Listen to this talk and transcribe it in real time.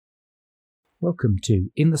Welcome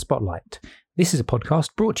to In the Spotlight. This is a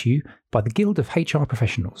podcast brought to you by the Guild of HR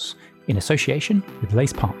Professionals in association with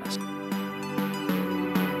Lace Partners.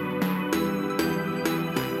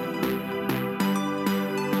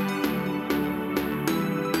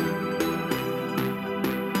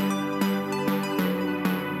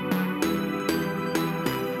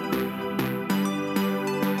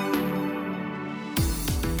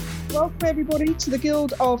 Welcome everybody to the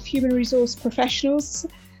Guild of Human Resource Professionals.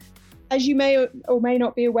 As you may or may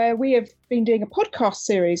not be aware, we have been doing a podcast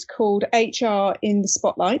series called HR in the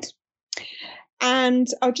Spotlight. And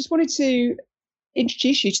I just wanted to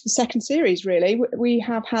introduce you to the second series, really. We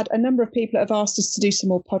have had a number of people that have asked us to do some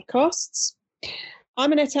more podcasts.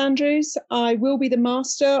 I'm Annette Andrews. I will be the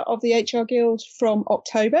master of the HR Guild from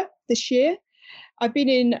October this year. I've been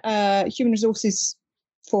in human resources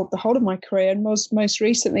for the whole of my career and most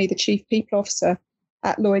recently the Chief People Officer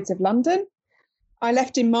at Lloyd's of London. I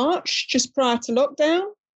left in March, just prior to lockdown,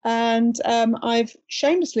 and I've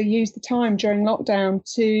shamelessly used the time during lockdown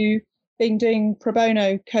to been doing pro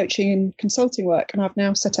bono coaching and consulting work, and I've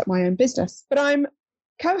now set up my own business. But I'm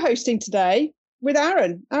co-hosting today with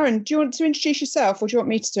Aaron. Aaron, do you want to introduce yourself, or do you want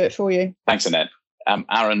me to do it for you? Thanks, Annette. I'm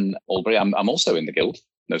Aaron Albury. I'm also in the Guild,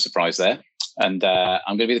 no surprise there. And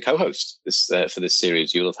I'm going to be the co-host for this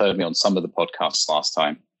series. You'll have heard me on some of the podcasts last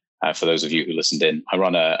time. For those of you who listened in, I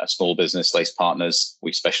run a small business, Lace Partners.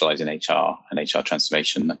 We specialize in HR and HR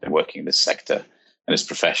transformation. I've been working in this sector and this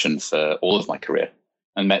profession for all of my career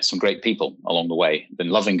and met some great people along the way.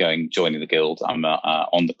 Been loving joining the Guild. I'm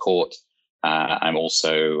on the court. I'm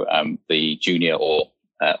also the junior, or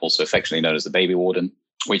also affectionately known as the baby warden,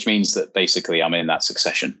 which means that basically I'm in that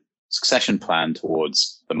succession plan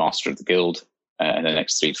towards the master of the Guild in the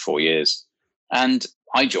next 3 to 4 years. And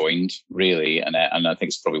I joined really, and I think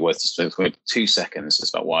it's probably worth just 2 seconds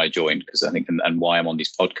just about why I joined, because I think, and why I'm on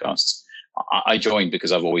these podcasts. I joined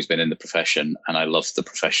because I've always been in the profession, and I love the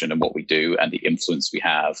profession and what we do and the influence we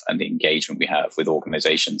have and the engagement we have with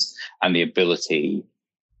organizations and the ability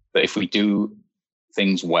that if we do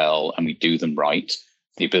things well and we do them right,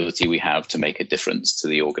 the ability we have to make a difference to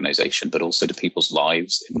the organization, but also to people's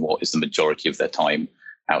lives in what is the majority of their time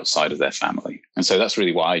outside of their family. And so that's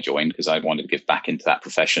really why I joined, because I wanted to give back into that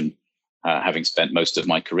profession, having spent most of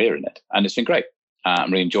my career in it. And it's been great.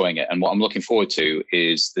 I'm really enjoying it. And what I'm looking forward to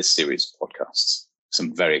is this series of podcasts.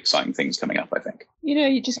 Some very exciting things coming up, I think. You know,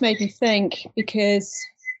 you just made me think, because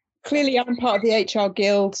clearly I'm part of the HR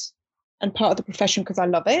Guild and part of the profession because I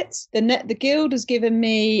love it. The Guild has given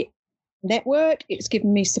me network, it's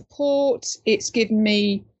given me support, it's given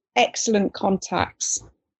me excellent contacts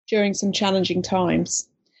during some challenging times.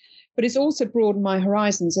 But it's also broadened my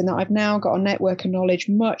horizons in that I've now got a network of knowledge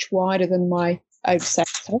much wider than my own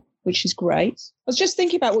sector, which is great. I was just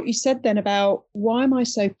thinking about what you said then about why am I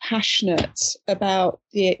so passionate about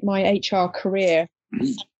my HR career,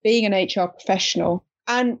 being an HR professional,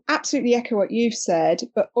 and absolutely echo what you've said.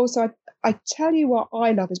 But also, I tell you what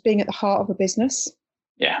I love is being at the heart of a business.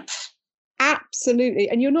 Yeah. Absolutely.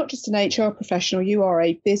 And you're not just an HR professional, you are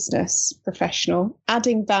a business professional,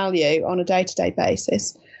 adding value on a day-to-day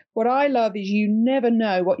basis. What I love is you never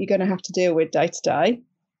know what you're going to have to deal with day to day.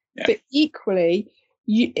 But equally,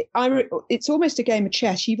 it's almost a game of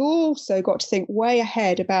chess. You've also got to think way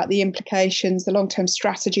ahead about the implications, the long-term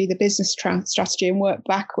strategy, the business strategy, and work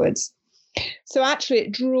backwards. So actually,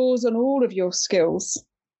 it draws on all of your skills.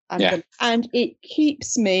 And it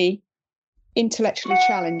keeps me intellectually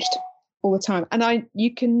challenged all the time. And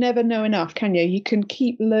you can never know enough, can you? You can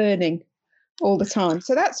keep learning all the time.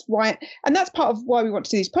 So that's why, and that's part of why we want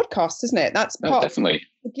to do these podcasts, isn't it? That's part of the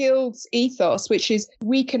Guild's ethos, which is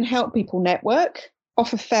we can help people network,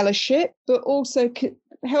 offer fellowship, but also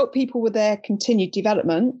help people with their continued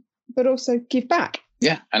development, but also give back.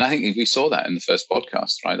 Yeah. And I think we saw that in the first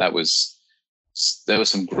podcast, right? There were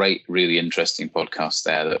some great, really interesting podcasts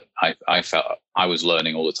there that I felt I was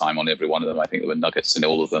learning all the time on every one of them. I think there were nuggets in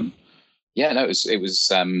all of them. Yeah, no, it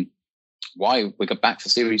was why we got back for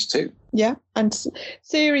series 2. Yeah, and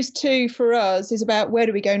series 2 for us is about where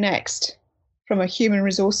do we go next from a human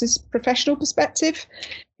resources professional perspective.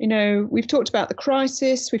 You know, we've talked about the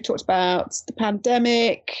crisis, we've talked about the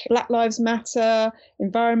pandemic, Black Lives Matter,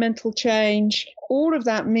 environmental change. All of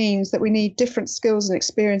that means that we need different skills and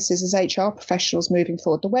experiences as HR professionals moving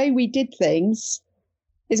forward. The way we did things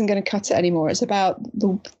isn't going to cut it anymore. It's about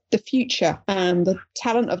the future and the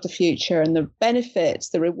talent of the future and the benefits,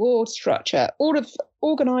 the reward structure, all of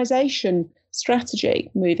organisation strategy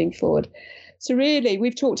moving forward. So really,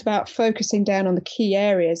 we've talked about focusing down on the key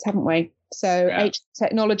areas, haven't we? So HR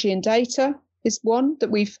technology and data is one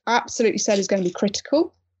that we've absolutely said is going to be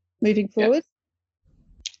critical moving forward.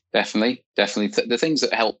 Definitely. The things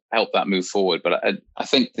that help that move forward. But I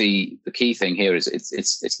think the key thing here is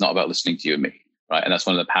it's not about listening to you and me, right? And that's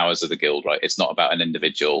one of the powers of the Guild, right? It's not about an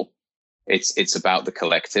individual. It's about the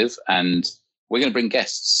collective, and we're going to bring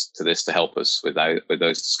guests to this to help us with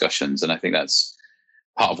those discussions. And I think that's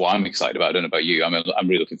part of what I'm excited about. I don't know about you. I'm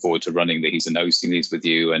really looking forward to running these and hosting these with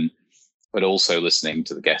you, but also listening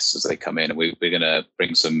to the guests as they come in. And we're going to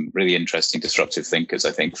bring some really interesting disruptive thinkers,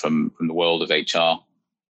 I think, from the world of HR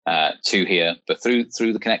to here, but through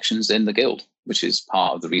the connections in the Guild, which is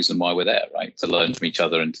part of the reason why we're there, right? To learn from each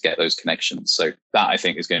other and to get those connections. So that, I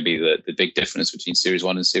think, is going to be the big difference between Series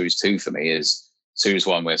 1 and Series 2 for me. Is Series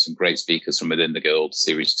 1, we have some great speakers from within the Guild.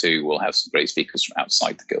 Series 2, we'll have some great speakers from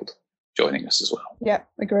outside the Guild joining us as well. Yeah,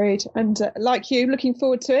 agreed. And like you, looking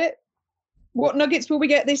forward to it. What nuggets will we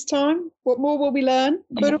get this time? What more will we learn?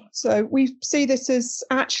 But also, we see this as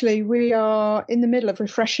actually we are in the middle of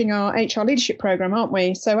refreshing our HR leadership program, aren't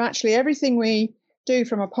we? So actually, everything we do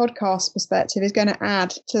from a podcast perspective is going to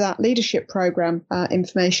add to that leadership program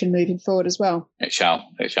information moving forward as well. It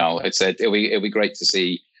shall. It'll be great to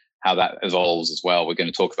see how that evolves as well. We're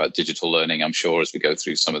going to talk about digital learning, I'm sure, as we go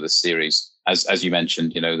through some of this series. As you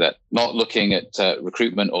mentioned, that not looking at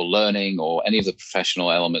recruitment or learning or any of the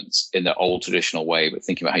professional elements in the old traditional way, but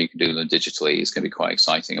thinking about how you can do them digitally is going to be quite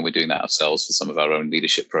exciting. And we're doing that ourselves for some of our own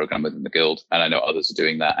leadership program within the Guild. And I know others are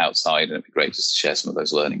doing that outside, and it'd be great just to share some of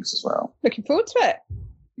those learnings as well. Looking forward to it.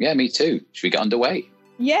 Yeah, me too. Should we get underway?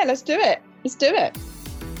 Yeah, let's do it.